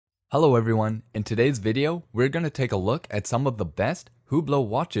Hello everyone, in today's video, we're going to take a look at some of the best Hublot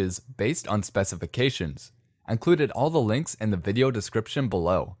watches based on specifications. I included all the links in the video description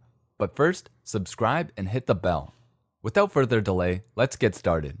below. But first, subscribe and hit the bell. Without further delay, let's get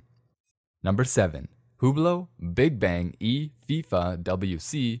started. Number 7. Hublot Big Bang E FIFA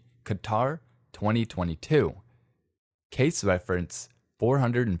WC Qatar 2022. Case reference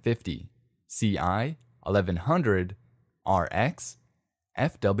 450, CI 1100, RX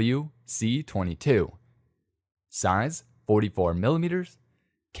FWC22. Size 44mm.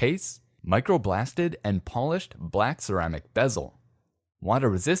 Case microblasted and polished black ceramic bezel. Water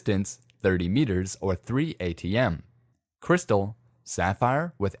resistance 30 meters or 3 ATM. Crystal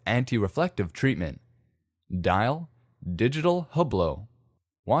sapphire with anti-reflective treatment. Dial digital Hublot.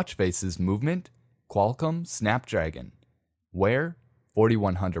 Watch faces movement Qualcomm Snapdragon. Wear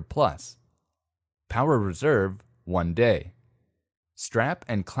 4100 plus. Power reserve 1 day. Strap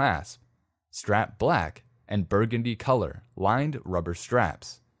and clasp, strap black and burgundy color lined rubber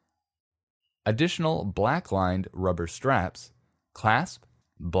straps. Additional black lined rubber straps, clasp,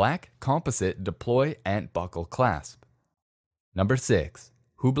 black composite deploy and buckle clasp. Number 6.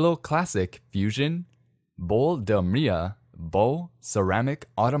 Hublot Classic Fusion Bol de Mria Bow Ceramic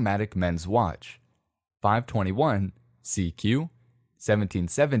Automatic Men's Watch 521 CQ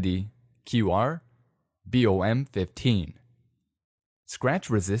 1770 QR BOM 15. Scratch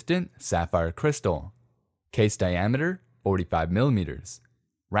resistant sapphire crystal. Case diameter 45mm.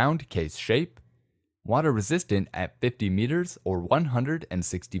 Round case shape. Water resistant at 50 meters or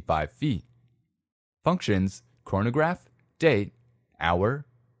 165 feet. Functions chronograph, date, hour,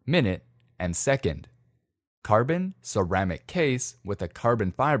 minute, and second. Carbon ceramic case with a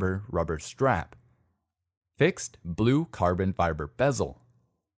carbon fiber rubber strap. Fixed blue carbon fiber bezel.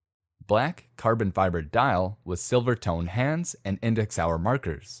 Black carbon fiber dial with silver tone hands and index hour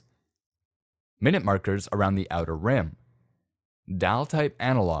markers. Minute markers around the outer rim. Dial type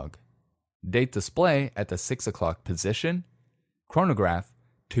analog. Date display at the 6 o'clock position. Chronograph,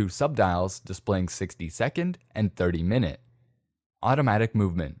 2 subdials displaying 60-second and 30-minute. Automatic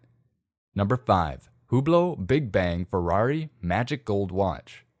movement. Number 5. Hublot Big Bang Ferrari Magic Gold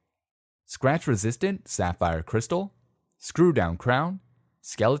Watch. Scratch resistant sapphire crystal. Screw down crown.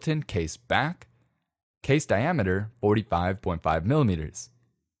 Skeleton case back. Case diameter 45.5mm.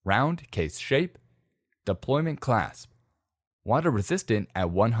 Round case shape. Deployment clasp. Water resistant at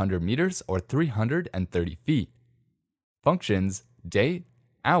 100 meters or 330 feet. Functions date,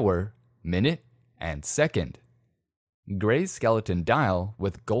 hour, minute, and second. Gray skeleton dial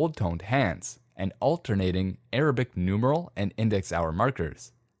with gold toned hands and alternating Arabic numeral and index hour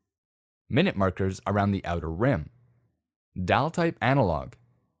markers. Minute markers around the outer rim. Dial type analog.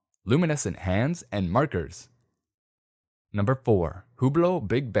 Luminescent hands and markers. Number 4. Hublot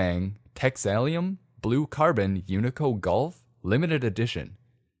Big Bang Texalium Blue Carbon Unico Golf Limited Edition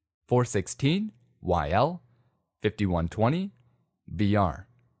 416 YL 5120 BR.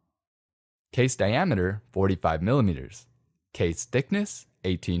 Case diameter 45mm. Case thickness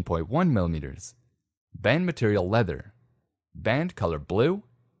 18.1mm. Band material leather. Band color blue.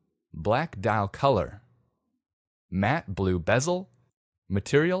 Black dial color. Matte blue bezel.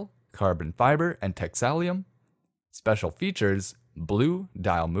 Material carbon fiber and texalium. Special features blue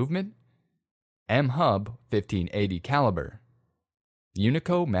dial movement. M-Hub 1580 caliber.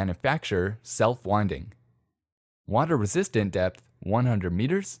 Unico manufacturer self-winding. Water resistant depth 100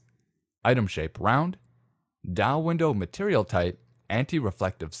 meters. Item shape round. Dial window material type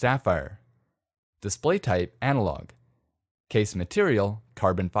anti-reflective sapphire. Display type analog. Case material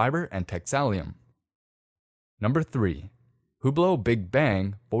carbon fiber and texalium. Number 3. Hublot Big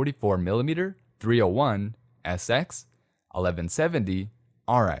Bang 44mm 301 SX 1170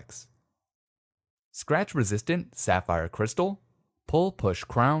 RX. Scratch resistant sapphire crystal. Pull push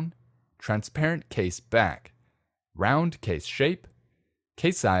crown. Transparent case back. Round case shape.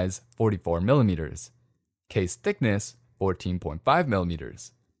 Case size 44mm. Case thickness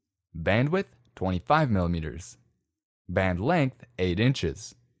 14.5mm. Bandwidth 25mm. Band length 8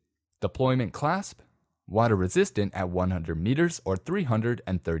 inches. Deployment clasp. Water resistant at 100 meters or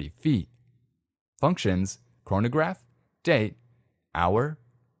 330 feet. Functions chronograph, date, hour,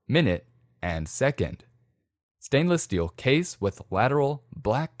 minute, and second. Stainless steel case with lateral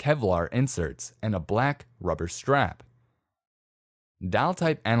black Kevlar inserts and a black rubber strap. Dial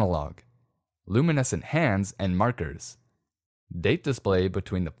type analog. Luminescent hands and markers. Date display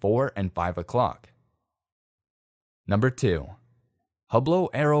between the 4 and 5 o'clock. Number 2. Hublot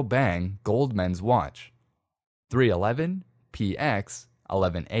Aero Bang Gold Men's Watch 311 PX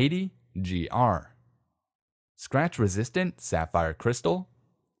 1180 GR. Scratch resistant sapphire crystal.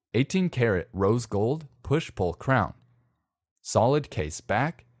 18 karat rose gold push-pull crown. Solid case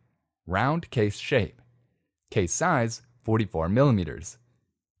back. Round case shape. Case size 44 mm.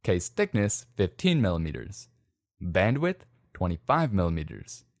 Case thickness 15 mm. Bandwidth 25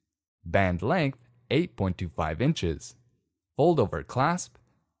 mm. Band length 8.25 inches. Fold-over clasp.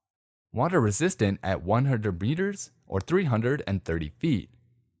 Water resistant at 100 meters or 330 feet.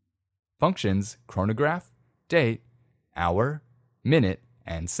 Functions: chronograph, date, hour, minute,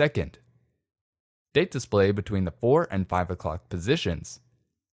 and second. Date display between the 4 and 5 o'clock positions.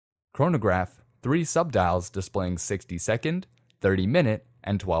 Chronograph, 3 subdials displaying 60-second, 30-minute,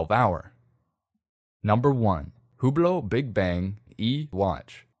 and 12-hour. Number 1. Hublot Big Bang E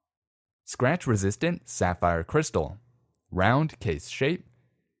Watch. Scratch resistant sapphire crystal. Round case shape.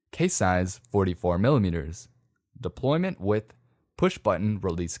 Case size 44 mm. Deployment with push button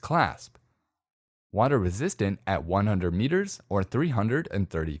release clasp. Water resistant at 100 meters or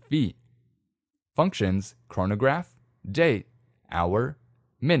 330 feet. Functions: chronograph, date, hour,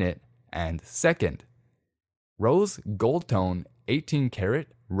 minute, and second. Rose gold tone 18 karat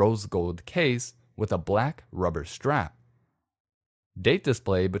rose gold case with a black rubber strap. Date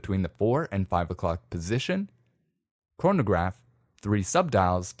display between the 4 and 5 o'clock position. Chronograph, 3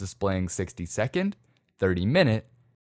 subdials displaying 60-second, 30-minute,